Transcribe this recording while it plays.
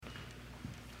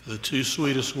the two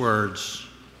sweetest words.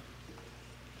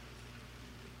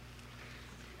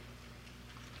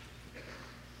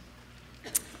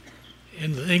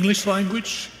 In the English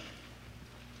language,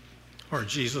 or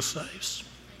Jesus saves.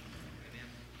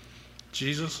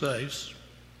 Jesus saves.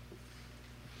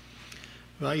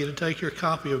 I invite you to take your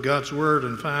copy of God's Word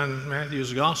and find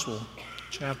Matthew's Gospel,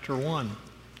 chapter 1,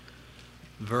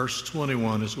 verse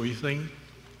 21, as we think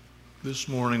this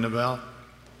morning about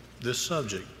this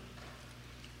subject.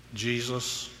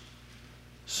 Jesus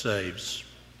saves.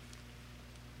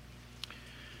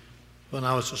 When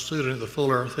I was a student at the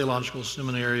Fuller Theological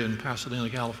Seminary in Pasadena,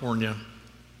 California,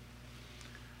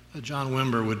 John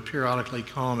Wimber would periodically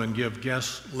come and give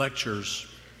guest lectures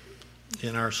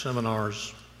in our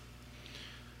seminars.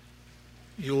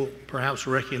 You'll perhaps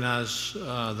recognize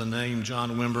the name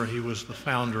John Wimber. He was the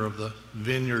founder of the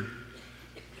Vineyard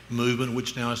movement,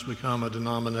 which now has become a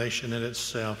denomination in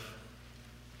itself.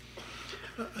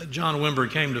 John Wimber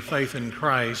came to faith in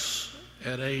Christ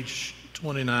at age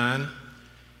 29.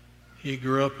 He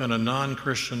grew up in a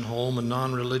non-Christian home, a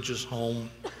non-religious home.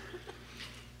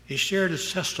 He shared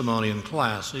his testimony in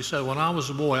class. He said, when I was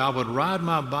a boy, I would ride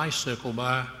my bicycle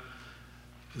by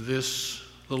this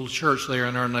little church there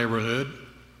in our neighborhood.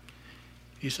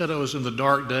 He said it was in the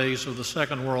dark days of the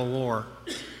Second World War.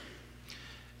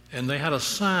 And they had a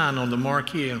sign on the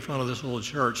marquee in front of this little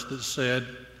church that said,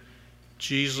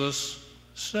 Jesus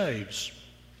saves.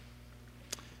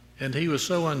 And he was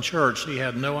so unchurched, he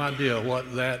had no idea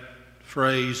what that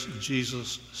phrase,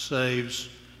 Jesus saves,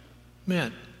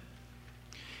 meant.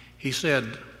 He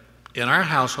said, in our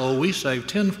household, we saved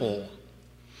tenfold.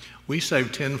 We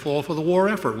saved tenfold for the war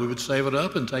effort. We would save it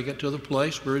up and take it to the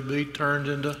place where it would be turned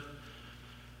into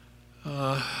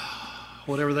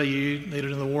whatever they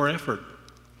needed in the war effort.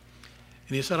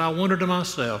 And he said, I wondered to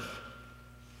myself,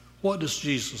 what does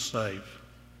Jesus save?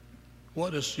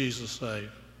 What does Jesus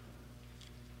save?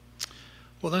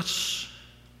 Well, that's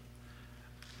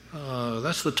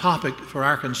the topic for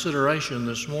our consideration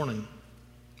this morning.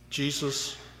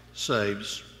 Jesus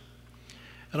saves.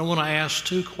 And I want to ask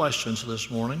two questions this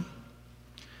morning,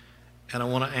 and I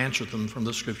want to answer them from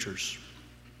the Scriptures.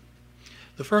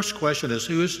 The first question is,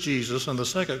 who is Jesus? And the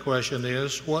second question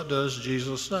is, what does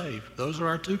Jesus save? Those are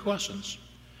our two questions.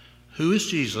 Who is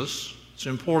Jesus? It's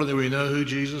important that we know who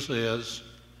Jesus is.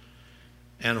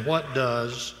 And what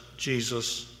does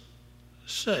Jesus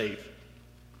save?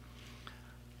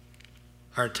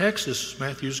 Our text is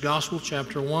Matthew's Gospel,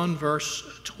 chapter 1, verse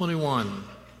 21.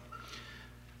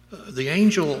 The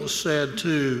angel said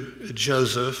to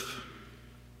Joseph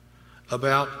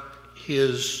about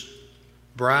his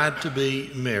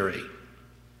bride-to-be Mary.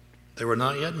 They were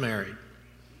not yet married.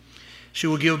 She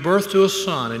will give birth to a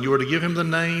son, and you are to give him the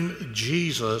name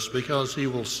Jesus, because he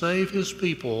will save his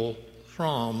people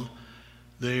from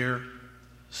their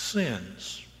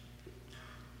sins.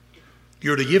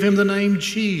 You're to give him the name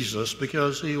Jesus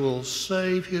because he will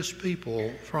save his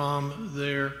people from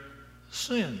their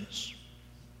sins.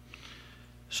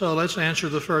 So let's answer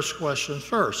the first question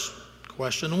first.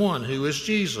 Question 1, who is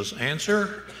Jesus?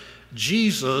 Answer,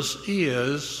 Jesus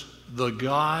is the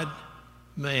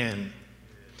God-man.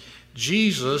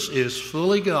 Jesus is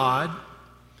fully God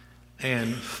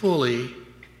and fully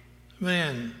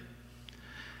man.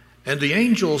 And the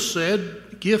angel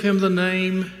said, give him the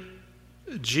name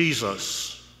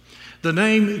Jesus. The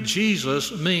name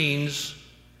Jesus means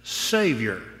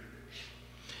Savior.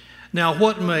 Now,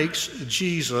 what makes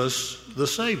Jesus the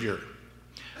Savior?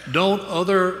 Don't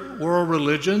other world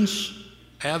religions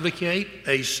advocate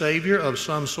a Savior of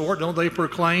some sort? Don't they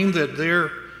proclaim that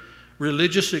their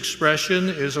religious expression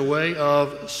is a way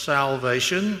of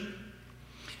salvation?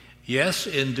 Yes,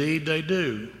 indeed they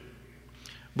do.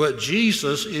 But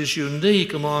Jesus is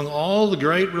unique among all the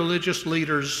great religious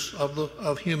leaders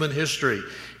of human history.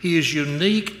 He is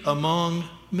unique among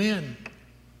men.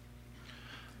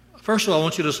 First of all, I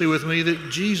want you to see with me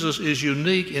that Jesus is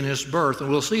unique in his birth. And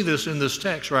we'll see this in this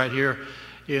text right here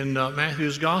in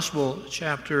Matthew's Gospel,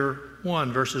 chapter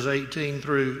 1, verses 18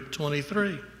 through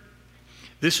 23.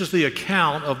 This is the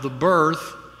account of the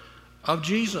birth of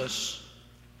Jesus.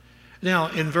 Now,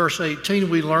 in verse 18,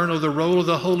 we learn of the role of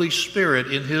the Holy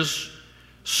Spirit in his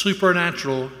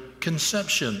supernatural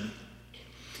conception.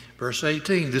 Verse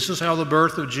 18, this is how the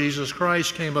birth of Jesus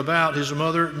Christ came about. His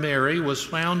mother, Mary, was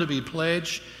found to be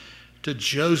pledged to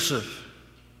Joseph.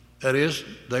 That is,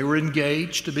 they were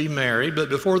engaged to be married, but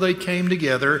before they came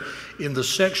together in the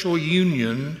sexual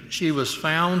union, she was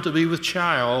found to be with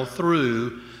child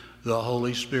through the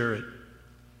Holy Spirit.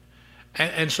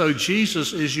 And so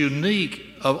Jesus is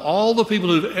unique of all the people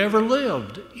who've ever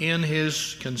lived in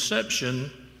his conception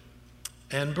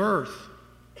and birth.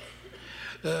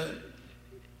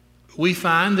 We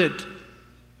find that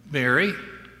Mary,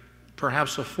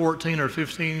 perhaps a 14 or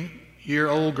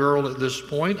 15-year-old girl at this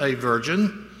point, a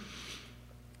virgin,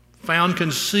 found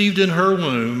conceived in her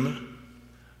womb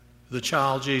the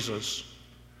child Jesus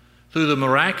through the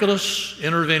miraculous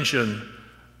intervention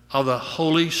of the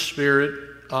Holy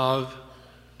Spirit of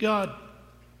God.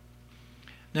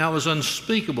 Now, it was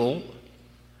unspeakable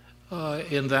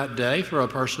in that day for a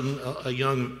person, a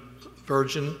young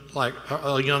virgin like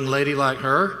a young lady like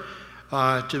her,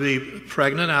 to be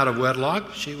pregnant out of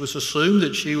wedlock. She was assumed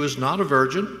that she was not a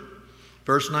virgin.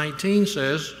 Verse 19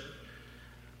 says,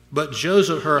 "But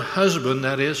Joseph, her husband,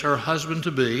 that is, her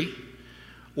husband-to-be,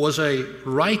 was a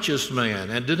righteous man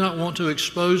and did not want to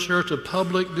expose her to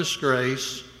public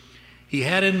disgrace. He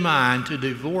had in mind to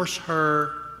divorce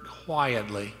her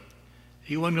quietly."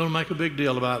 He wasn't going to make a big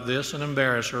deal about this and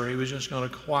embarrass her. He was just going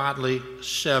to quietly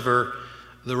sever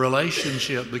the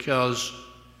relationship because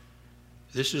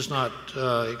this is not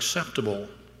acceptable.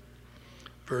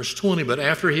 Verse 20, "But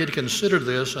after he had considered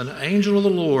this, an angel of the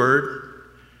Lord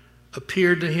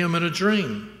appeared to him in a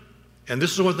dream." And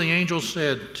this is what the angel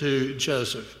said to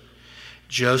Joseph.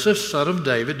 "Joseph, son of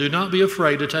David, do not be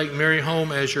afraid to take Mary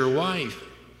home as your wife,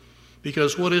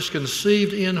 because what is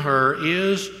conceived in her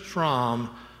is from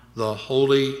the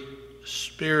Holy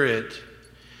Spirit.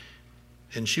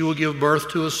 And she will give birth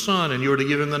to a son, and you are to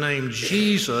give him the name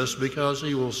Jesus, because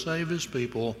he will save his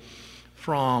people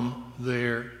from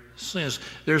their sins."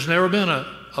 There's never been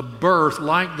a birth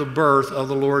like the birth of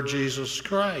the Lord Jesus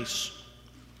Christ.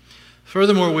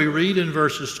 Furthermore, we read in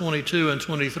verses 22 and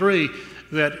 23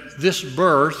 that this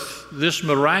birth, this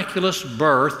miraculous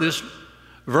birth, this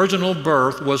virginal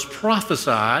birth was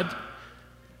prophesied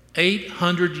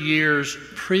 800 years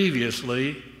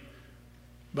previously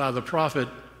by the prophet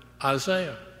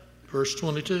Isaiah. Verse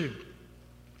 22.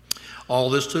 "All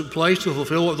this took place to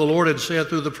fulfill what the Lord had said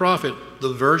through the prophet.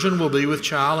 The virgin will be with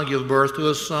child and give birth to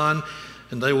a son,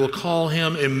 and they will call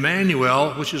him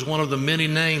Emmanuel," which is one of the many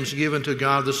names given to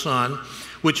God the Son,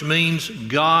 which means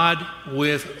God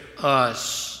with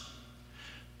us.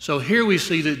 So here we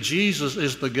see that Jesus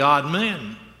is the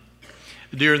God-man.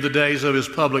 During the days of his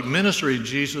public ministry,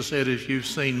 Jesus said, "If you've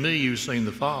seen me, you've seen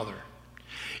the Father."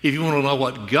 If you want to know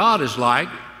what God is like,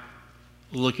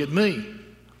 look at me,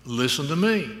 listen to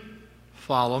me,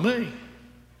 follow me.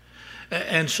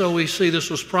 And so we see this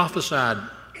was prophesied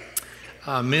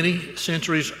many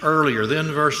centuries earlier.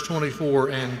 Then verse 24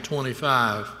 and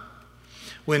 25.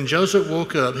 "When Joseph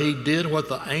woke up, he did what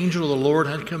the angel of the Lord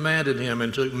had commanded him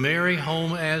and took Mary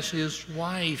home as his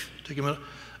wife." It took him a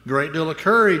great deal of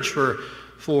courage for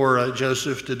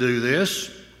Joseph to do this.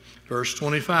 Verse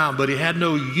 25, "But he had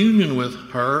no union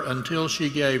with her until she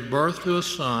gave birth to a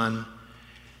son.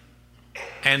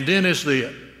 And then as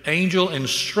the angel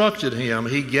instructed him,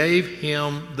 he gave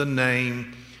him the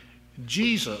name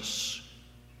Jesus."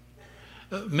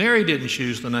 Mary didn't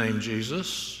choose the name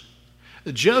Jesus.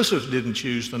 Joseph didn't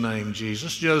choose the name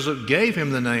Jesus. Joseph gave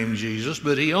him the name Jesus,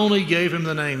 but he only gave him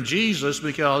the name Jesus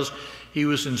because he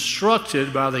was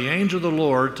instructed by the angel of the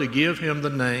Lord to give him the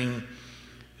name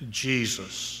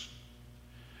Jesus.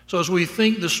 So as we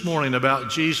think this morning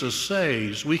about Jesus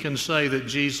saves, we can say that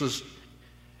Jesus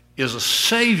is a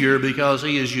Savior because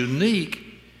he is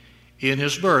unique in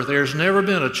his birth. There's never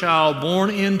been a child born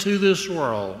into this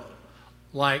world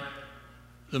like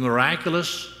the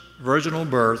miraculous virginal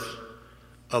birth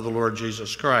of the Lord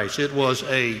Jesus Christ. It was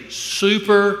a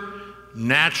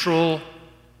supernatural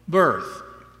birth.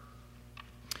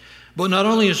 But not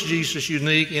only is Jesus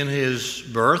unique in his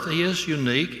birth, he is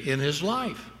unique in his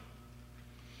life.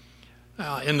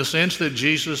 In the sense that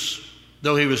Jesus,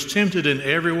 though he was tempted in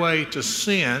every way to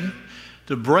sin,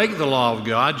 to break the law of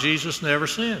God, Jesus never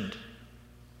sinned.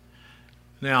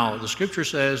 Now, the Scripture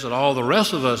says that all the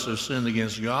rest of us have sinned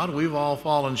against God. We've all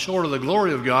fallen short of the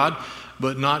glory of God,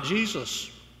 but not Jesus.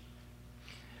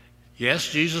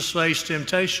 Yes, Jesus faced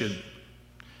temptation.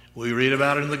 We read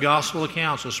about it in the gospel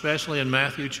accounts, especially in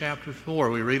Matthew chapter 4.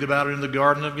 We read about it in the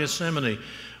Garden of Gethsemane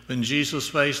when Jesus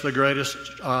faced the greatest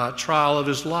trial of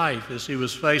his life as he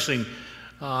was facing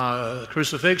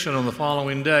crucifixion on the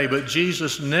following day. But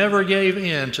Jesus never gave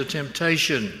in to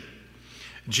temptation.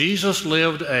 Jesus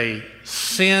lived a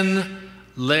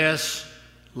sinless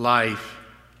life.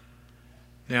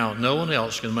 Now, no one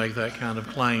else can make that kind of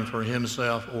claim for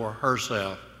himself or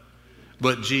herself.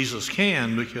 But Jesus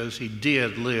can, because he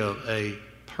did live a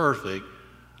perfect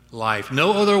life.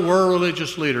 No other world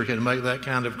religious leader can make that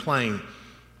kind of claim,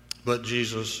 but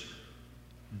Jesus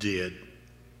did.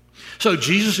 So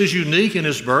Jesus is unique in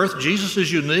his birth. Jesus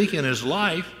is unique in his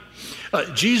life.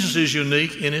 Jesus is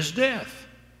unique in his death.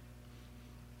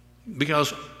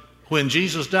 Because when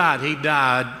Jesus died, he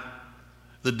died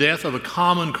the death of a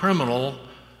common criminal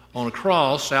on a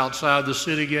cross outside the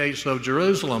city gates of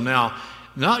Jerusalem. Now,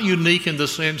 not unique in the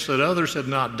sense that others had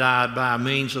not died by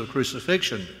means of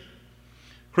crucifixion.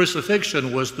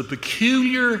 Crucifixion was the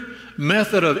peculiar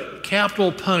method of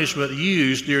capital punishment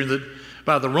used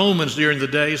by the Romans during the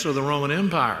days of the Roman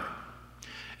Empire.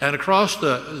 And across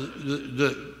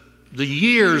the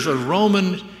years of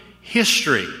Roman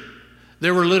history,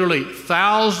 there were literally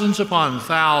thousands upon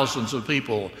thousands of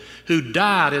people who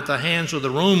died at the hands of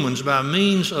the Romans by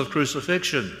means of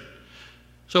crucifixion.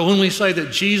 So when we say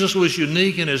that Jesus was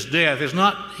unique in his death, it's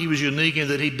not he was unique in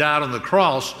that he died on the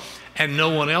cross and no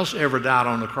one else ever died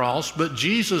on the cross, but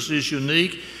Jesus is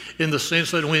unique in the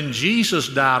sense that when Jesus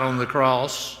died on the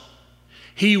cross,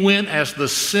 he went as the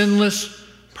sinless,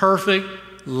 perfect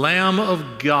Lamb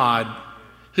of God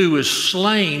who was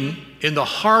slain in the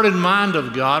heart and mind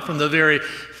of God from the very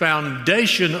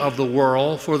foundation of the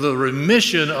world for the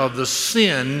remission of the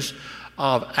sins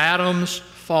of Adam's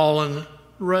fallen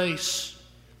race.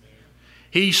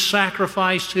 He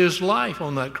sacrificed his life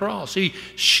on that cross. He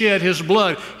shed his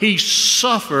blood. He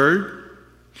suffered,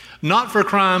 not for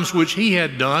crimes which he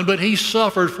had done, but he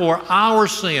suffered for our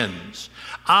sins,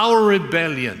 our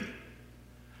rebellion,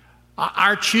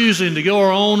 our choosing to go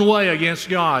our own way against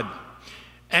God.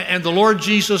 And the Lord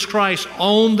Jesus Christ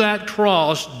on that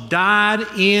cross died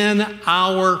in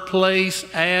our place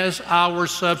as our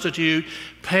substitute,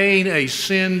 paying a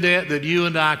sin debt that you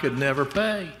and I could never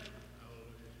pay.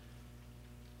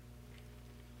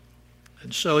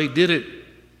 And so he did it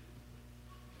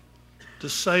to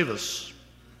save us.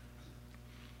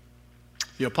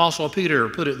 The Apostle Peter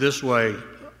put it this way: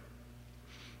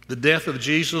 the death of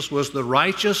Jesus was the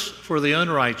righteous for the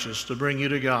unrighteous to bring you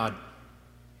to God.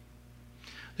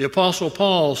 The Apostle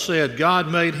Paul said, God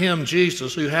made him,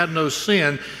 Jesus, who had no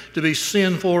sin, to be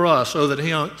sin for us, so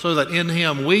that in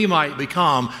him we might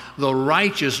become the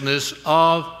righteousness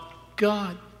of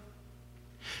God.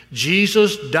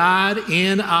 Jesus died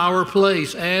in our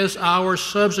place as our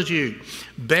substitute,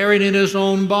 buried in his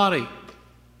own body.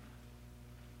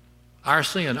 Our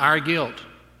sin, our guilt,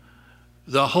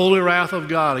 the holy wrath of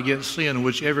God against sin,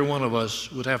 which every one of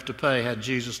us would have to pay had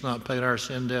Jesus not paid our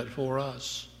sin debt for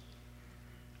us.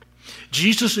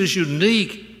 Jesus is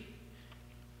unique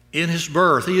in his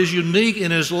birth. He is unique in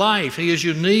his life. He is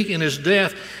unique in his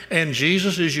death. And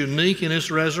Jesus is unique in his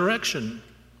resurrection.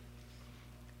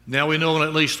 Now we know on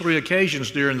at least 3 occasions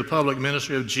during the public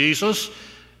ministry of Jesus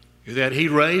that he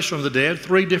raised from the dead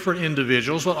 3 different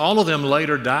individuals, but all of them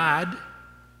later died.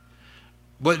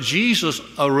 But Jesus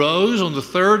arose on the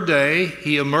 3rd day.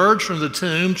 He emerged from the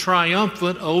tomb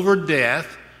triumphant over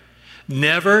death,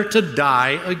 never to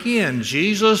die again.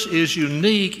 Jesus is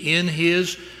unique in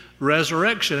his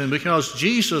resurrection. And because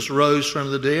Jesus rose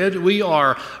from the dead, we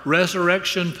are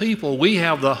resurrection people. We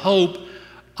have the hope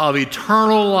of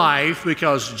eternal life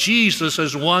because Jesus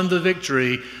has won the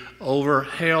victory over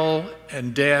hell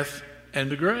and death and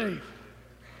the grave.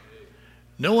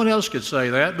 No one else could say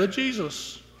that but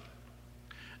Jesus.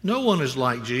 No one is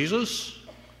like Jesus.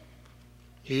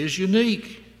 He is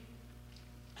unique.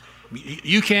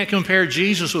 You can't compare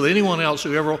Jesus with anyone else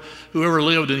who ever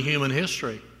lived in human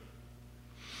history.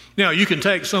 Now, you can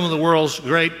take some of the world's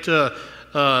great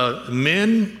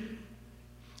men,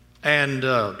 and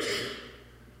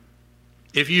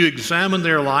if you examine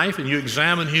their life and you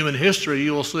examine human history,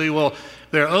 you will see, well,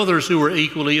 there are others who were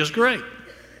equally as great.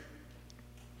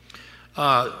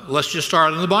 Let's just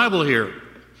start in the Bible here.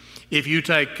 If you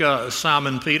take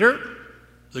Simon Peter,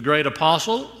 the great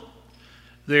apostle,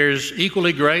 there's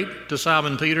equally great to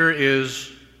Simon Peter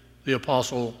is the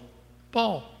Apostle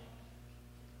Paul.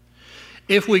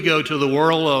 If we go to the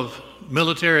world of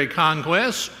military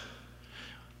conquest,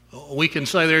 we can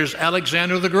say there's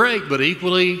Alexander the Great, but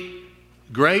equally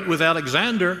great with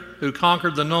Alexander, who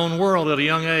conquered the known world at a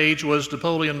young age, was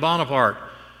Napoleon Bonaparte,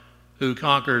 who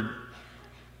conquered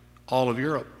all of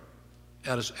Europe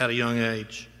at a young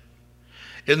age.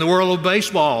 In the world of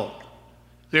baseball,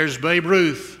 there's Babe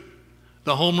Ruth,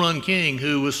 the home run king,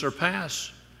 who was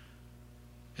surpassed,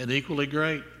 and equally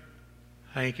great,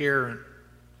 Hank Aaron.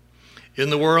 In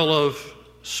the world of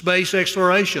space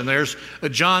exploration, there's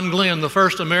John Glenn, the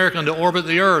first American to orbit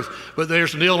the Earth, but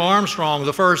there's Neil Armstrong,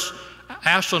 the first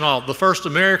astronaut, the first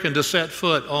American to set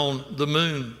foot on the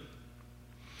moon.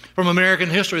 From American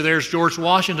history, there's George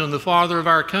Washington, the father of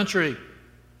our country,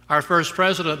 our first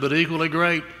president, but equally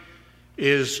great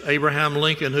is Abraham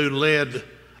Lincoln, who led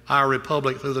our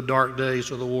republic through the dark days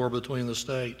of the war between the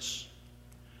states.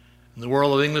 In the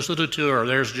world of English literature,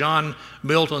 there's John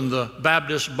Milton, the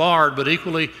Baptist bard, but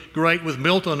equally great with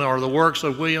Milton are the works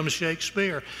of William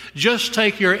Shakespeare. Just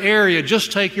take your area,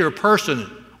 just take your person.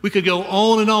 We could go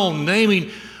on and on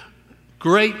naming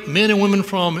great men and women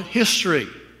from history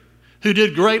who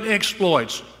did great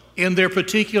exploits in their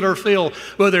particular field.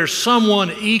 But there's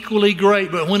someone equally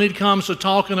great, but when it comes to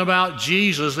talking about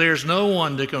Jesus, there's no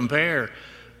one to compare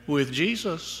with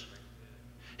Jesus.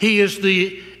 He is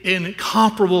the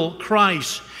incomparable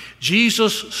Christ.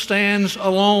 Jesus stands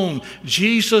alone.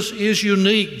 Jesus is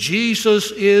unique. Jesus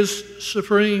is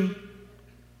supreme.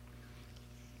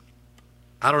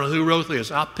 I don't know who wrote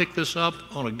this. I picked this up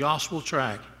on a gospel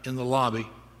tract in the lobby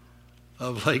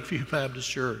of Lakeview Baptist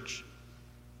Church.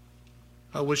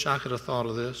 I wish I could have thought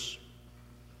of this.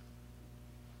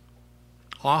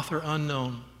 Author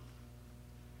unknown.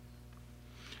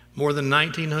 More than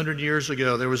 1900 years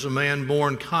ago, there was a man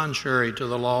born contrary to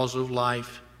the laws of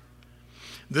life.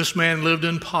 This man lived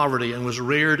in poverty and was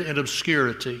reared in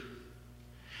obscurity.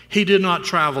 He did not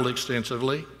travel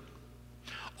extensively.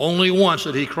 Only once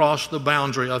did he cross the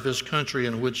boundary of his country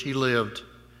in which he lived,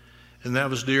 and that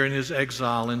was during his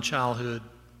exile in childhood.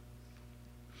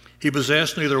 He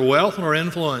possessed neither wealth nor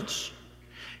influence.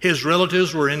 His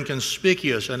relatives were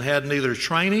inconspicuous and had neither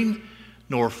training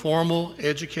nor formal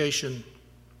education.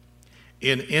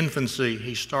 In infancy,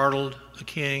 he startled a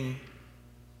king.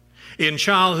 In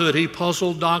childhood, he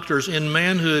puzzled doctors. In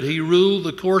manhood, he ruled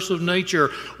the course of nature,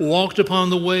 walked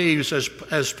upon the waves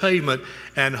as pavement,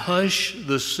 and hushed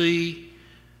the sea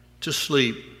to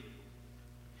sleep.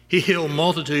 He healed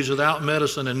multitudes without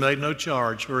medicine and made no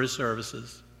charge for his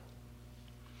services.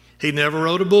 He never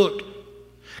wrote a book,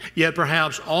 yet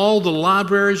perhaps all the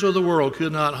libraries of the world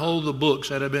could not hold the books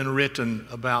that have been written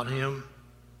about him.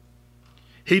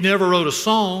 He never wrote a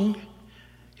song,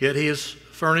 yet he has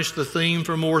furnished the theme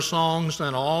for more songs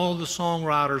than all the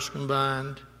songwriters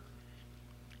combined.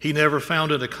 He never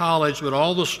founded a college, but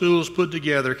all the schools put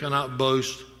together cannot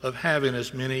boast of having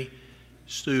as many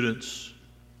students.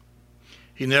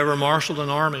 He never marshaled an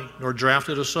army, nor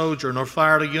drafted a soldier, nor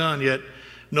fired a gun, yet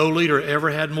no leader ever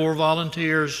had more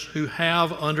volunteers who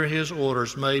have, under his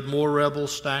orders, made more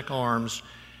rebels stack arms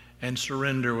and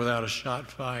surrender without a shot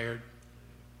fired.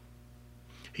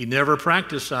 He never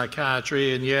practiced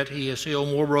psychiatry, and yet he has healed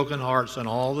more broken hearts than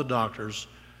all the doctors,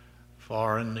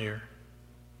 far and near.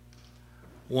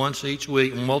 Once each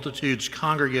week, multitudes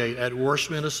congregate at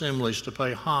worshiping assemblies to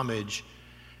pay homage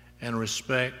and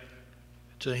respect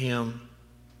to him.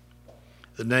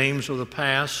 The names of the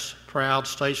past proud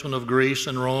statesmen of Greece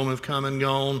and Rome have come and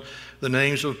gone. The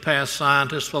names of past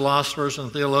scientists, philosophers, and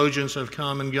theologians have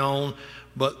come and gone.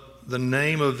 But the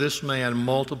name of this man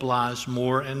multiplies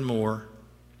more and more.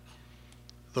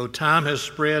 Though time has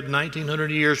spread 1900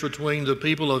 years between the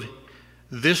people of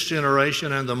this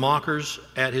generation and the mockers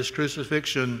at his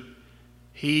crucifixion,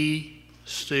 he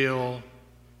still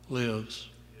lives.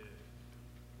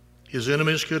 His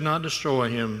enemies could not destroy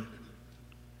him,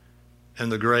 and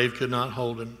the grave could not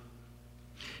hold him.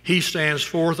 He stands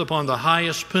forth upon the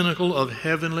highest pinnacle of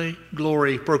heavenly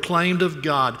glory, proclaimed of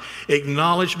God,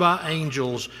 acknowledged by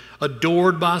angels,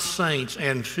 adored by saints,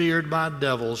 and feared by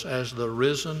devils as the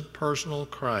risen personal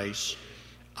Christ,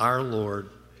 our Lord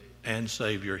and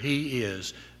Savior. He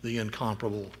is the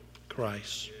incomparable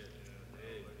Christ.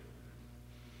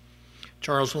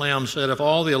 Charles Lamb said, if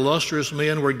all the illustrious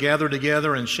men were gathered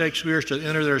together and Shakespeare should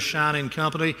enter their shining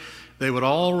company, they would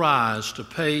all rise to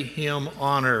pay him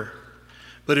honor.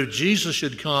 But if Jesus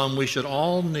should come, we should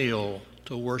all kneel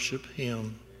to worship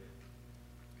him.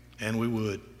 And we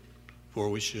would, for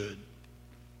we should.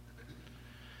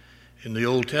 In the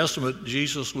Old Testament,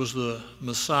 Jesus was the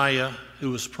Messiah who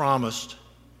was promised.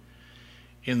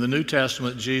 In the New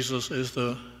Testament, Jesus is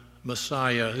the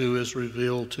Messiah who is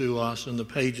revealed to us in the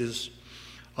pages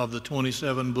of the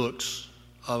 27 books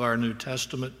of our New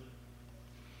Testament.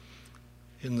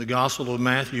 In the Gospel of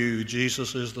Matthew,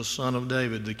 Jesus is the Son of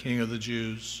David, the King of the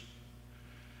Jews.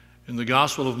 In the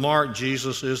Gospel of Mark,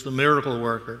 Jesus is the miracle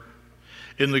worker.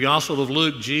 In the Gospel of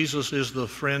Luke, Jesus is the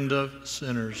friend of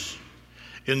sinners.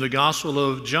 In the Gospel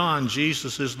of John,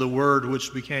 Jesus is the Word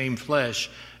which became flesh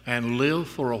and lived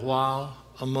for a while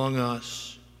among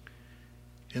us.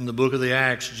 In the book of the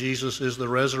Acts, Jesus is the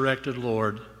resurrected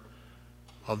Lord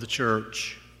of the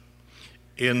church.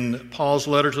 In Paul's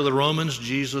letter to the Romans,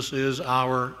 Jesus is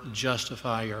our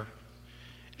justifier.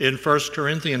 In 1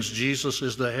 Corinthians, Jesus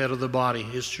is the head of the body,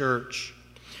 his church.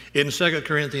 In 2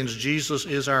 Corinthians, Jesus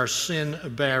is our sin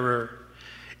bearer.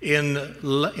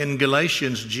 In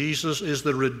Galatians, Jesus is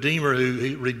the Redeemer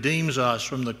who redeems us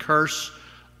from the curse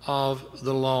of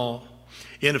the law.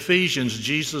 In Ephesians,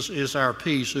 Jesus is our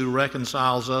peace who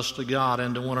reconciles us to God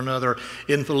and to one another.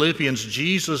 In Philippians,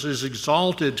 Jesus is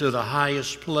exalted to the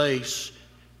highest place.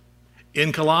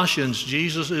 In Colossians,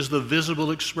 Jesus is the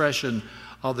visible expression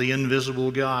of the invisible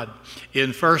God.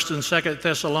 In 1st and 2nd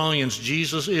Thessalonians,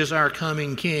 Jesus is our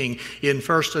coming King. In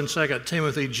 1st and 2nd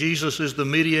Timothy, Jesus is the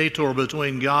mediator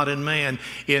between God and man.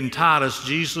 In Titus,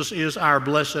 Jesus is our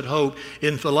blessed hope.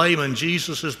 In Philemon,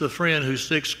 Jesus is the friend who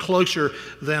sticks closer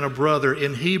than a brother.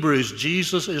 In Hebrews,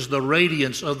 Jesus is the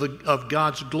radiance of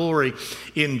God's glory.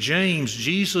 In James,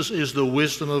 Jesus is the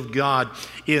wisdom of God.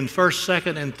 In 1st,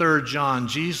 2nd, and 3rd John,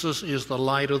 Jesus is the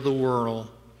light of the world.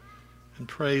 And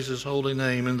praise His holy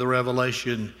name in the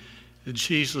Revelation.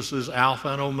 Jesus is Alpha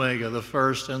and Omega, the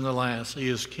first and the last. He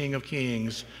is King of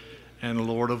kings and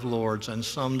Lord of lords. And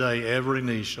someday every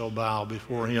knee shall bow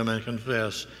before Him and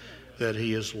confess that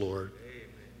He is Lord.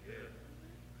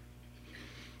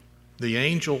 The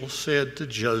angel said to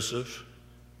Joseph,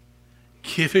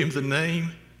 give him the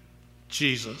name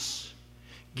Jesus.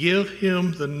 Give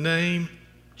him the name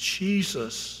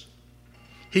Jesus.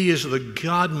 He is the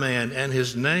God-man, and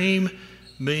His name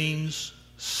means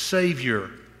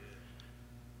Savior.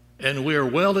 And we are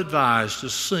well advised to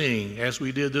sing, as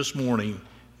we did this morning,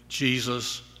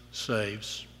 Jesus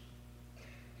Saves.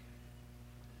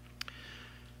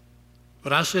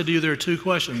 But I said to you there are two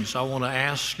questions I want to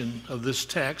ask of this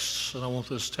text, and I want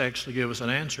this text to give us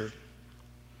an answer.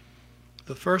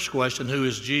 The first question, who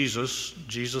is Jesus?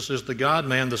 Jesus is the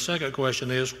God-man. The second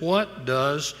question is, what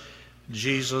does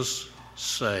Jesus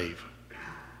save?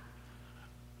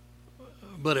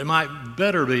 But it might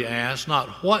better be asked, not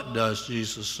what does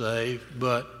Jesus save,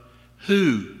 but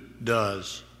who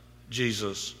does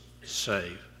Jesus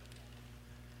save?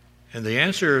 And the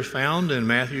answer found in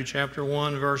Matthew chapter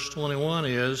 1, verse 21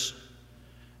 is,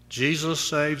 Jesus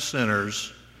saves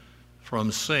sinners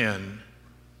from sin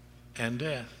and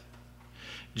death.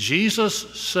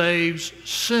 Jesus saves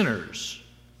sinners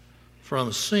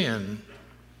from sin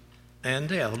and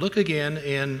death. Look again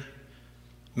in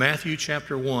Matthew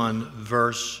chapter 1,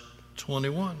 verse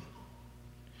 21.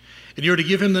 And you're to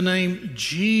give him the name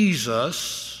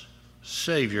Jesus,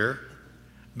 Savior,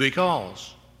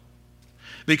 because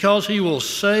he will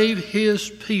save his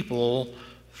people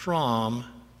from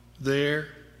their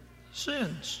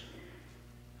sins.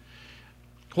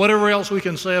 Whatever else we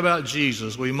can say about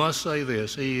Jesus, we must say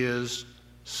this: He is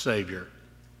Savior.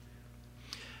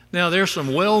 Now, there's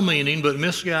some well-meaning but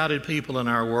misguided people in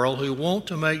our world who want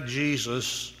to make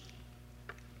Jesus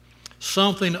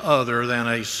something other than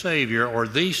a Savior or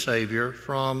the Savior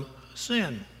from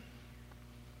sin.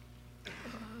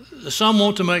 Some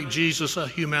want to make Jesus a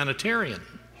humanitarian.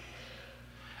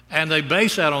 And they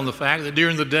base that on the fact that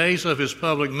during the days of his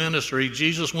public ministry,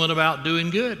 Jesus went about doing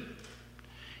good.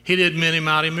 He did many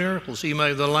mighty miracles. He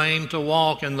made the lame to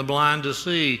walk and the blind to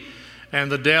see and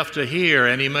the deaf to hear,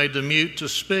 and he made the mute to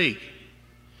speak.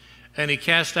 And he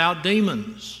cast out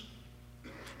demons.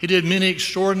 He did many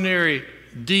extraordinary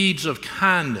deeds of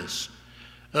kindness,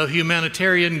 of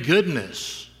humanitarian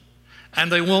goodness.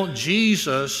 And they want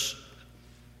Jesus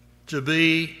to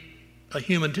be a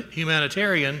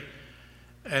humanitarian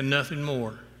and nothing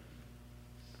more.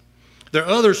 There are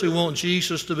others who want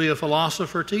Jesus to be a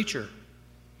philosopher teacher.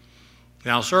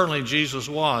 Now, certainly Jesus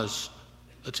was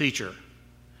a teacher,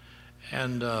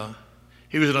 and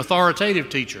he was an authoritative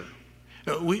teacher.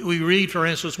 We read, for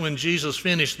instance, when Jesus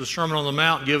finished the Sermon on the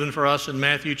Mount given for us in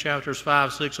Matthew chapters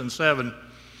 5, 6, and 7,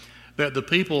 that the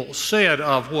people said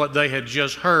of what they had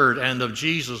just heard and of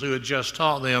Jesus who had just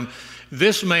taught them,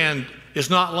 this man is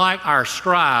not like our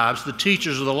scribes, the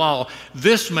teachers of the law.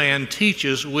 This man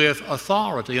teaches with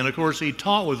authority. And of course, he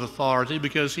taught with authority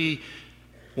because he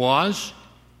was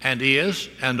and is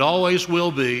and always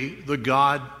will be the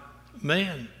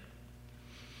God-man.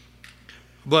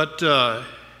 But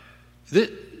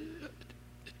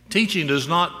teaching does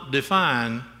not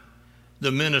define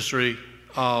the ministry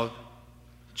of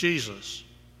Jesus.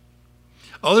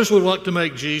 Others would like to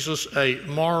make Jesus a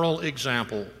moral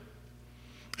example.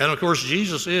 And of course,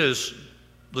 Jesus is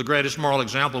the greatest moral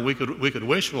example we could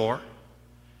wish for.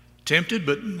 Tempted,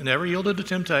 but never yielded to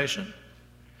temptation.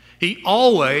 He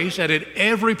always, and at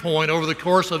every point over the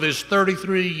course of his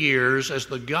 33 years as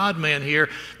the God-man here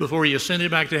before he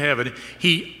ascended back to heaven,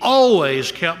 he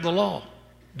always kept the law,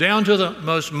 down to the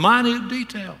most minute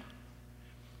detail.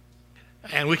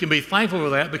 And we can be thankful for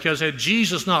that, because had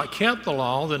Jesus not kept the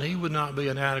law, then he would not be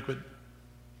an adequate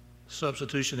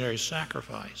substitutionary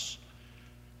sacrifice.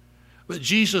 But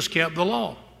Jesus kept the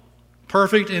law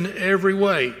perfect in every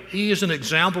way. He is an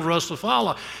example for us to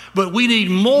follow. But we need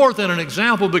more than an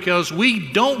example, because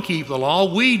we don't keep the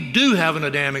law. We do have an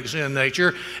Adamic sin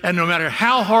nature, and no matter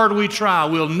how hard we try,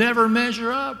 we'll never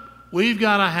measure up. We've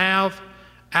got to have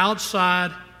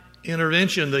outside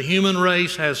intervention. The human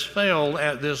race has failed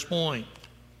at this point.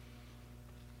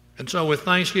 And so with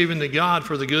thanksgiving to God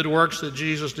for the good works that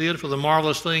Jesus did, for the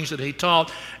marvelous things that he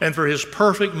taught, and for his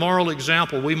perfect moral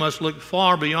example, we must look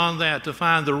far beyond that to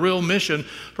find the real mission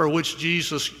for which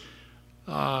Jesus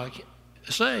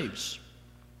saves.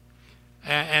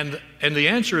 And the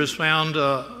answer is found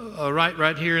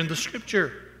right here in the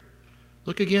Scripture.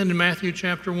 Look again in Matthew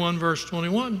chapter 1, verse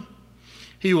 21.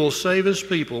 He will save his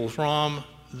people from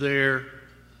their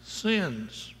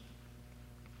sins.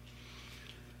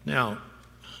 Now,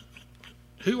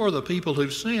 who are the people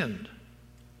who've sinned?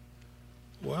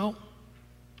 Well,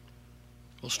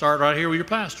 we'll start right here with your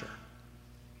pastor.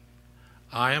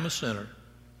 I am a sinner.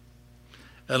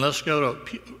 And let's go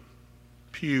to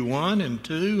pew 1 and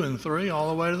 2 and 3, all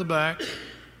the way to the back.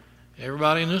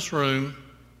 Everybody in this room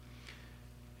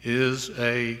is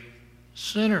a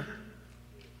sinner.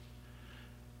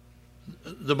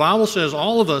 The Bible says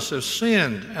all of us have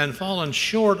sinned and fallen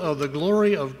short of the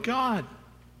glory of God.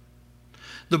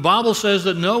 The Bible says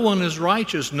that no one is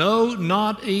righteous, no,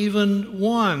 not even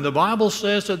one. The Bible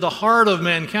says that the heart of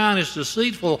mankind is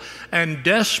deceitful and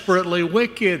desperately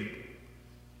wicked.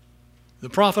 The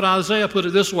prophet Isaiah put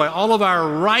it this way: all of our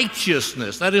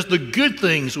righteousness, that is the good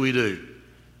things we do,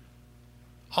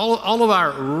 all of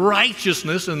our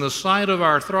righteousness in the sight of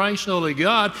our thrice holy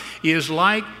God is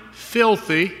like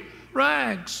filthy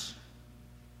rags.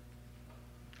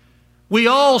 We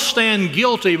all stand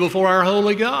guilty before our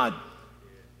holy God.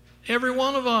 Every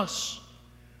one of us.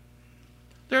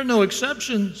 There are no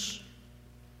exceptions.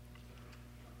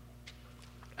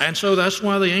 And so that's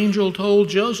why the angel told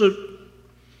Joseph,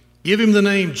 give him the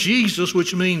name Jesus,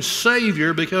 which means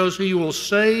Savior, because he will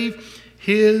save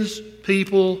his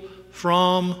people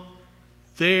from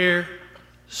their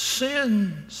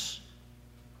sins.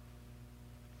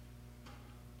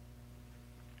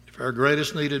 If our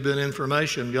greatest need had been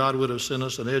information, God would have sent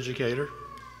us an educator.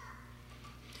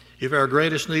 If our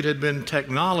greatest need had been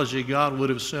technology, God would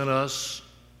have sent us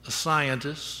a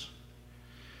scientist.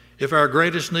 If our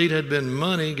greatest need had been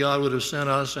money, God would have sent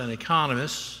us an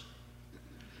economist.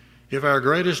 If our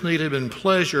greatest need had been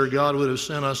pleasure, God would have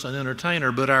sent us an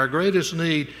entertainer. But our greatest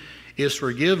need is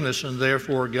forgiveness, and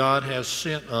therefore God has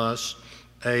sent us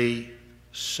a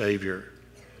Savior.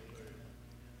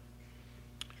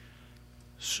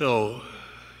 So,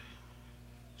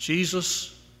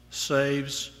 Jesus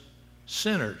saves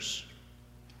sinners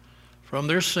from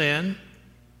their sin,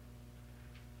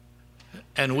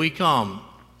 and we come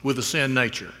with a sin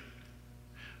nature.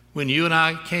 When you and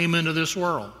I came into this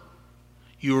world,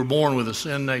 you were born with a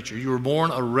sin nature. You were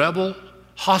born a rebel,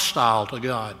 hostile to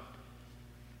God.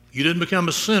 You didn't become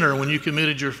a sinner when you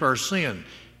committed your first sin.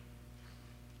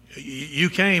 You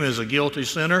came as a guilty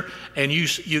sinner, and you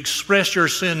expressed your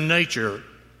sin nature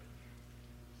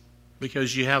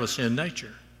because you have a sin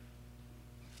nature.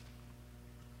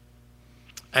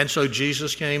 And so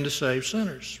Jesus came to save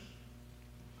sinners.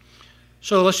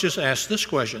 So let's just ask this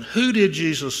question. Who did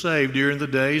Jesus save during the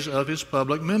days of his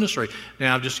public ministry?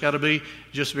 Now, I've just got to be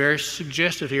just very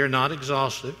suggestive here, not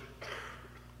exhaustive.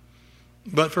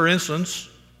 But for instance,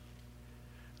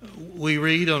 we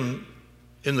read in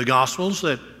the Gospels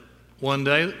that one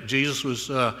day Jesus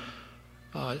was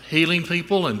healing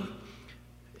people, and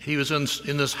he was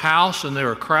in this house, and there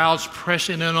were crowds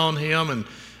pressing in on him,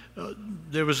 and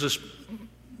there was this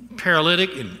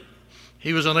paralytic, and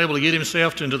he was unable to get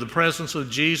himself into the presence of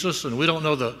Jesus. And we don't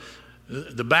know the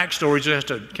backstory, just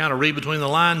have to kind of read between the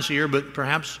lines here, but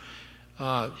perhaps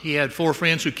he had 4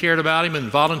 friends who cared about him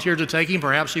and volunteered to take him.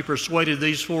 Perhaps he persuaded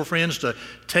these 4 friends to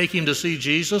take him to see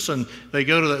Jesus, and they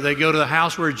go to the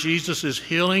house where Jesus is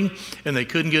healing, and they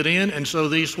couldn't get in, and so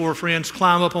these 4 friends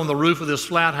climb up on the roof of this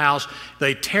flat house.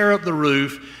 They tear up the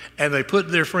roof, and they put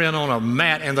their friend on a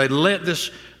mat, and they let this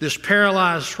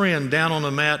paralyzed friend down on the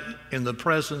mat in the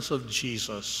presence of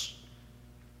Jesus.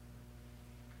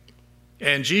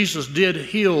 And Jesus did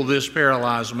heal this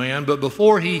paralyzed man, but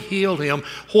before he healed him,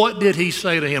 what did he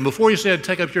say to him? Before he said,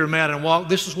 take up your mat and walk,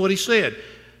 this is what he said: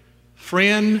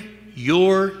 friend,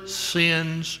 your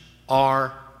sins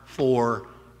are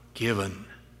forgiven.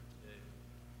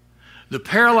 The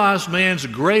paralyzed man's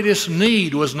greatest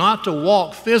need was not to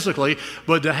walk physically,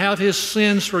 but to have his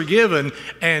sins forgiven,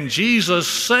 and Jesus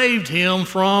saved him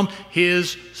from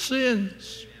his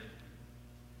sins.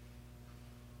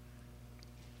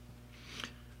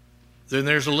 Then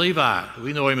there's a Levite.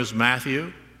 We know him as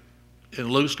Matthew. in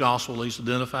Luke's gospel, he's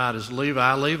identified as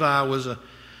Levi. Levi was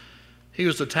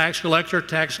the tax collector.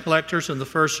 Tax collectors in the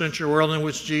first century world in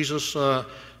which Jesus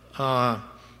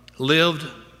lived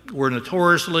were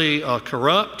notoriously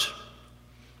corrupt.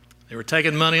 They were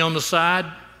taking money on the side,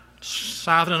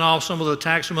 siphoning off some of the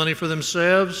tax money for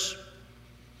themselves.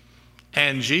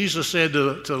 And Jesus said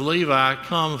to Levi,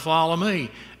 "Come, follow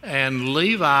me." And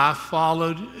Levi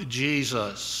followed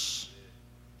Jesus.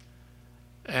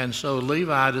 And so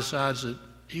Levi decides that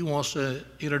he wants to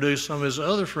introduce some of his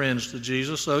other friends to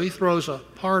Jesus, so he throws a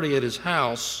party at his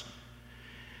house.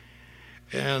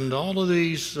 And all of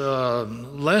these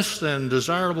less than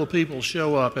desirable people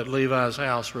show up at Levi's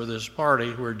house for this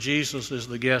party where Jesus is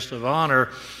the guest of honor.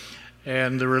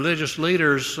 And the religious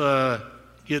leaders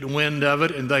get wind of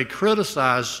it, and they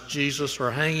criticize Jesus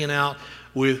for hanging out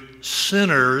with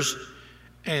sinners.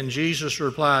 And Jesus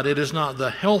replied, "It is not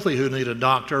the healthy who need a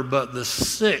doctor, but the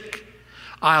sick.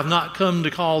 I have not come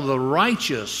to call the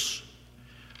righteous,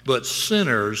 but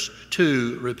sinners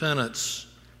to repentance."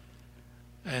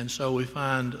 And so we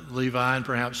find Levi and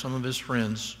perhaps some of his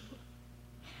friends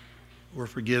were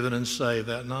forgiven and saved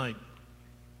that night.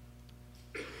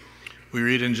 We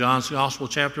read in John's Gospel,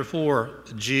 chapter 4,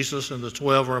 Jesus and the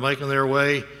 12 were making their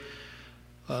way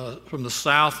from the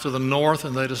south to the north,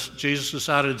 and Jesus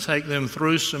decided to take them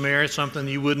through Samaria, something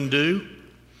you wouldn't do.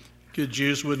 Good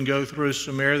Jews wouldn't go through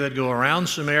Samaria. They'd go around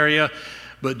Samaria.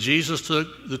 But Jesus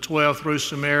took the 12 through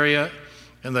Samaria,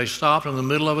 and they stopped in the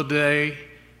middle of a day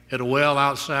at a well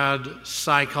outside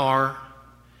Sychar.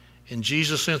 And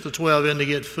Jesus sent the 12 in to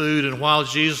get food. And while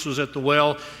Jesus was at the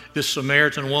well, this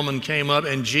Samaritan woman came up,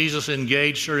 and Jesus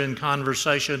engaged her in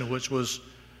conversation, which was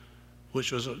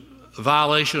a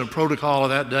violation of protocol of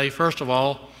that day. First of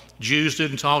all, Jews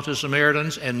didn't talk to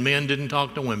Samaritans, and men didn't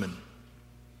talk to women.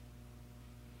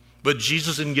 But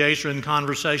Jesus engaged her in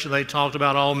conversation. They talked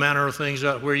about all manner of things,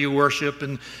 about where you worship,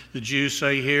 and the Jews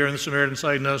say here, and the Samaritans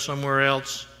say no, somewhere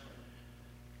else.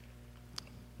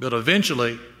 But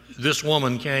eventually, this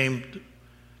woman came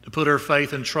to put her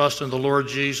faith and trust in the Lord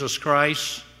Jesus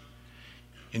Christ.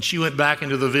 And she went back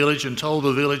into the village and told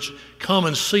the village, "Come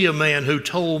and see a man who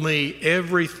told me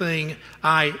everything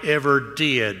I ever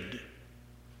did."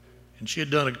 And she had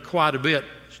done it quite a bit.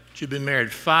 She'd been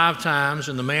married 5 times,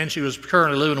 and the man she was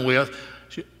currently living with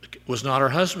was not her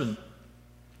husband.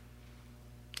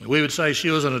 We would say she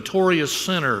was a notorious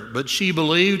sinner, but she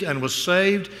believed and was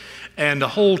saved, and the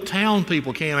whole town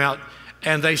people came out,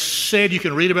 and they said, you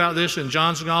can read about this in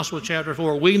John's Gospel, chapter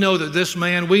 4, we know that this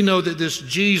man, we know that this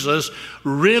Jesus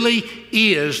really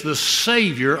is the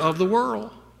Savior of the world.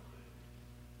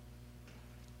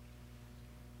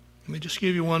 Let me just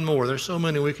give you one more. There's so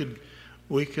many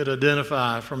we could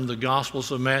identify from the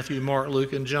Gospels of Matthew, Mark,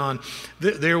 Luke, and John.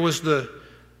 There was the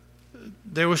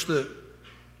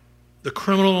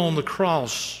criminal on the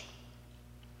cross,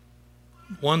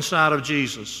 one side of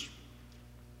Jesus.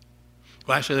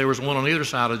 Well, actually, there was one on either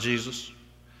side of Jesus.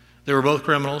 They were both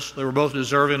criminals. They were both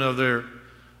deserving of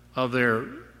their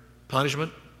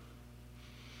punishment.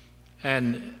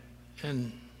 And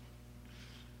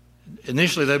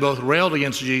initially, they both railed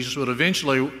against Jesus, but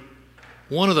eventually,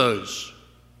 one of those,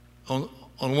 on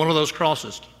one of those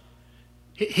crosses,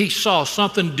 he saw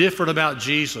something different about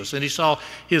Jesus, and he saw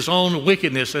his own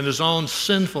wickedness and his own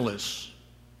sinfulness.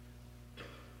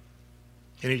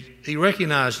 And he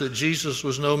recognized that Jesus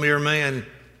was no mere man.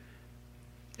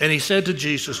 And he said to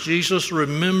Jesus, "Jesus,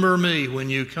 remember me when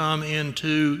you come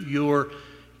into your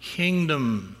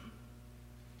kingdom."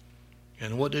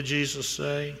 And what did Jesus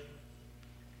say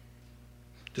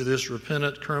to this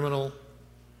repentant criminal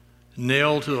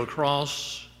nailed to a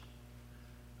cross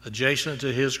adjacent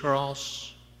to his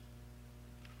cross?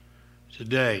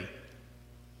 "Today,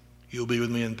 you'll be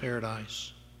with me in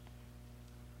paradise."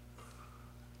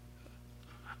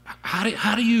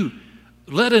 How do you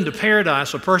let into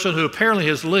paradise a person who apparently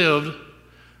has lived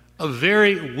a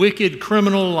very wicked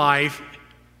criminal life,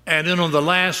 and then on the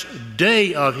last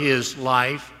day of his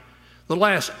life, the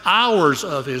last hours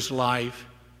of his life,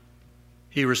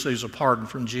 he receives a pardon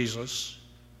from Jesus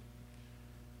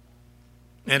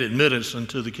and admittance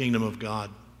into the kingdom of God?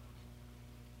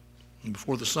 And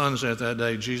before the sun set that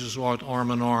day, Jesus walked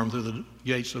arm in arm through the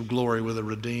gates of glory with a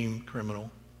redeemed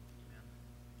criminal.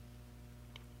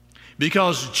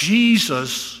 Because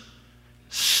Jesus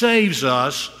saves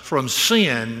us from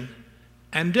sin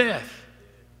and death.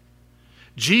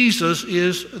 Jesus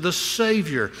is the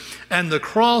Savior, and the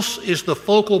cross is the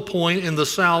focal point in the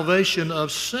salvation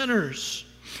of sinners.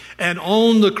 And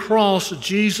on the cross,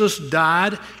 Jesus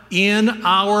died in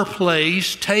our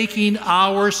place, taking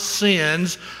our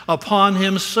sins upon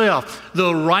himself.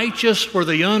 The righteous for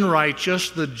the unrighteous,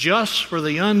 the just for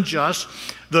the unjust,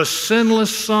 the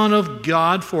sinless Son of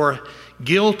God for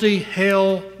guilty,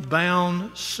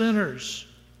 hell-bound sinners.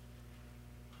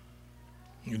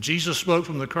 Jesus spoke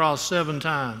from the cross 7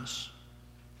 times.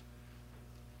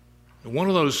 And one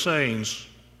of those sayings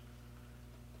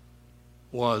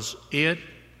was, "It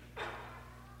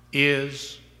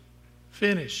is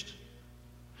finished."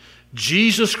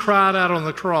 Jesus cried out on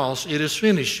the cross, "It is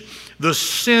finished." The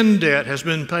sin debt has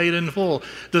been paid in full.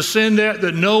 The sin debt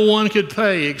that no one could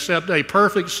pay except a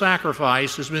perfect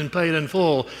sacrifice has been paid in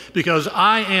full, because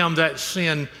I am that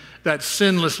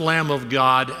sinless Lamb of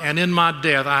God, and in my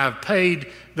death I have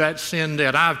paid that sin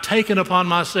debt. I have taken upon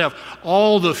myself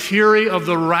all the fury of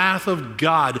the wrath of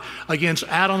God against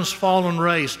Adam's fallen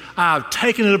race. I have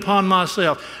taken it upon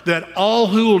myself, that all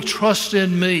who will trust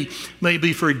in me may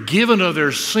be forgiven of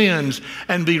their sins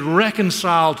and be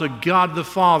reconciled to God the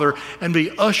Father and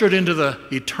be ushered into the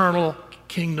eternal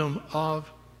kingdom of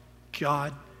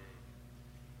God.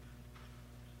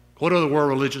 What other world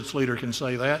religious leader can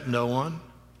say that? No one.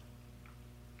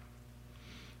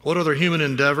 What other human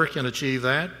endeavor can achieve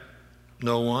that?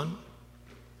 No one.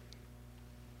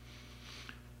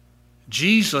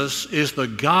 Jesus is the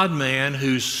God-man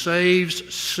who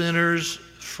saves sinners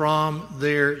from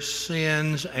their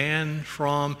sins and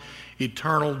from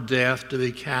eternal death to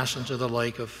be cast into the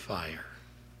lake of fire.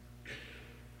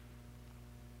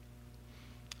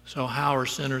 So how are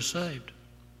sinners saved?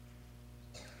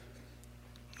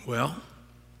 Well,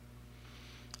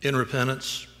 in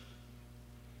repentance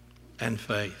and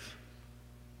faith.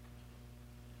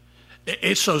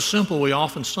 It's so simple we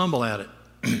often stumble at it.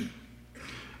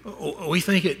 We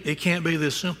think it can't be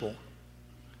this simple.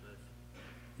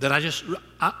 That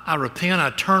I repent,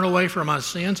 I turn away from my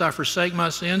sins, I forsake my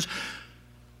sins,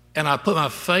 and I put my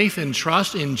faith and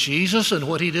trust in Jesus and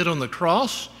what he did on the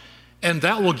cross, and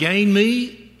that will gain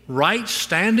me right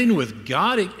standing with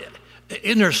God.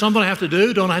 Isn't there something I have to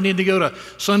do? Don't I need to go to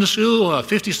Sunday school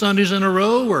 50 Sundays in a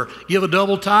row, or give a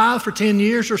double tithe for 10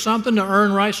 years or something to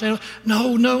earn right standing?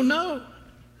 No.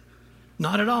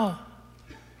 Not at all.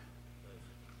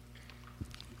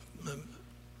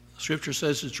 Scripture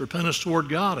says it's repentance toward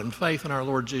God and faith in our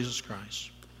Lord Jesus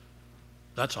Christ.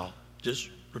 That's all. Just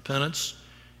repentance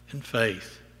and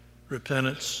faith.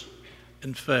 Repentance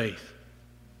and faith.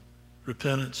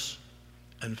 Repentance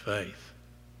and faith.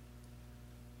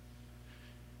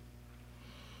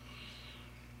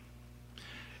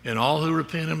 And all who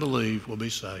repent and believe will be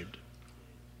saved.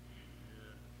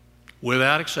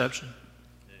 Without exception.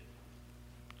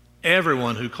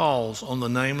 Everyone who calls on the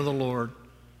name of the Lord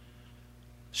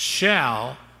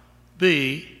shall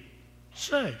be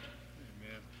saved.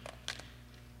 Amen.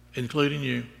 Including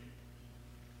you.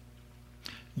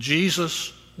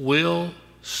 Jesus will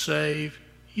save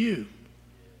you.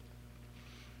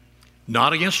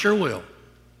 Not against your will.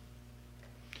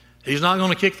 He's not going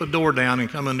to kick the door down and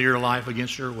come into your life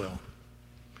against your will.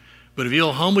 But if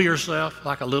you'll humble yourself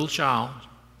like a little child,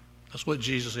 that's what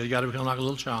Jesus said, you got to become like a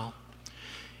little child,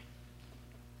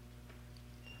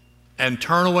 and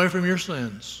turn away from your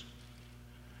sins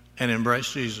and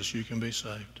embrace Jesus, you can be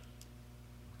saved.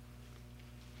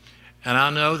 And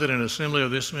I know that in an assembly of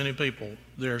this many people,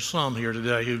 there are some here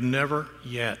today who've never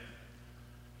yet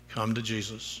come to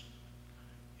Jesus.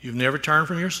 You've never turned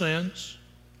from your sins.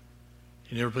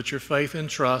 You never put your faith and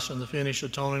trust in the finished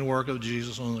atoning work of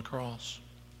Jesus on the cross.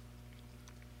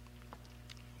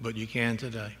 But you can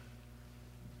today.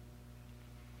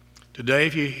 Today,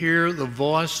 if you hear the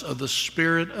voice of the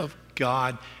Spirit of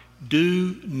God,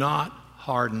 do not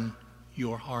harden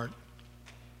your heart.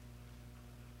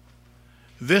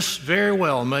 This very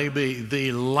well may be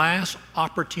the last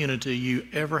opportunity you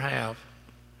ever have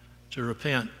to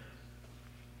repent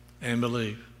and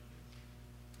believe.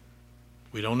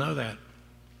 We don't know that.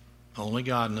 Only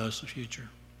God knows the future.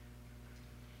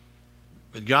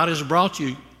 But God has brought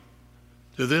you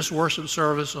to this worship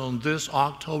service on this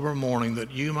October morning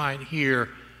that you might hear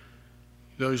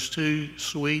those two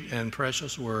sweet and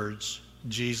precious words,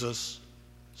 Jesus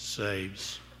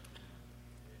saves.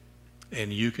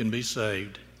 And you can be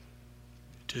saved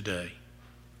today.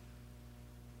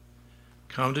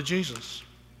 Come to Jesus.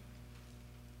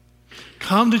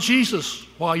 Come to Jesus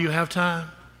while you have time.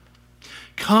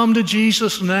 Come to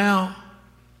Jesus now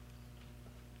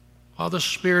while the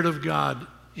Spirit of God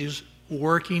is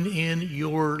working in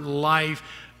your life,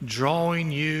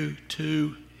 drawing you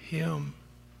to Him.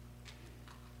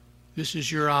 This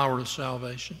is your hour of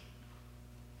salvation.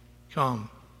 Come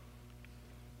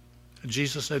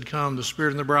Jesus said, come. The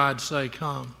Spirit and the bride say,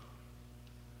 come.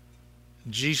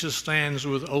 Jesus stands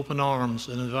with open arms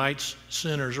and invites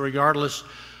sinners, regardless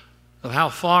of how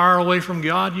far away from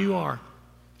God you are,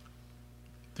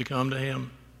 to come to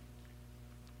him.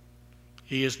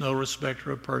 He is no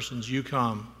respecter of persons. You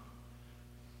come,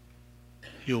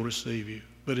 he'll receive you.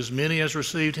 But as many as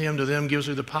received him, to them gives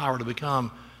he the power to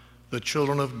become the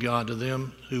children of God, to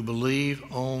them who believe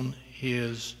on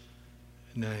his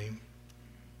name.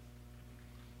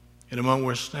 In a moment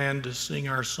we'll stand to sing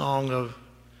our song of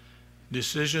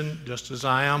decision, just as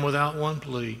I am without one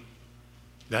plea.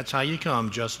 That's how you come,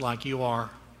 just like you are.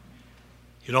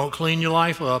 You don't clean your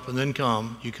life up and then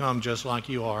come. You come just like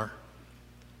you are.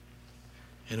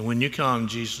 And when you come,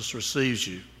 Jesus receives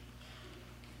you.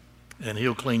 And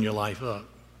he'll clean your life up.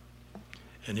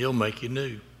 And he'll make you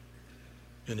new.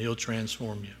 And he'll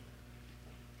transform you.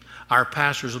 Our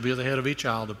pastors will be at the head of each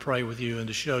aisle to pray with you and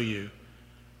to show you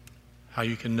how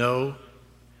you can know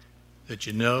that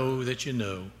you know that you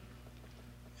know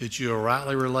that you are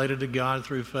rightly related to God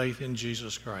through faith in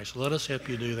Jesus Christ. Let us help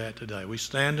you do that today. We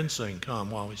stand and sing. Come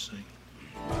while we sing.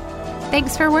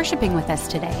 Thanks for worshiping with us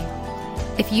today.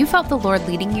 If you felt the Lord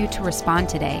leading you to respond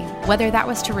today, whether that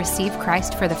was to receive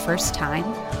Christ for the first time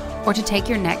or to take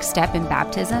your next step in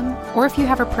baptism, or if you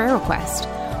have a prayer request,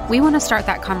 we want to start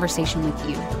that conversation with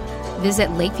you. Visit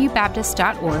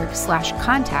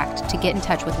lakeviewbaptist.org/contact to get in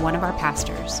touch with one of our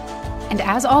pastors. And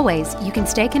as always, you can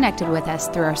stay connected with us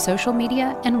through our social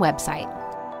media and website.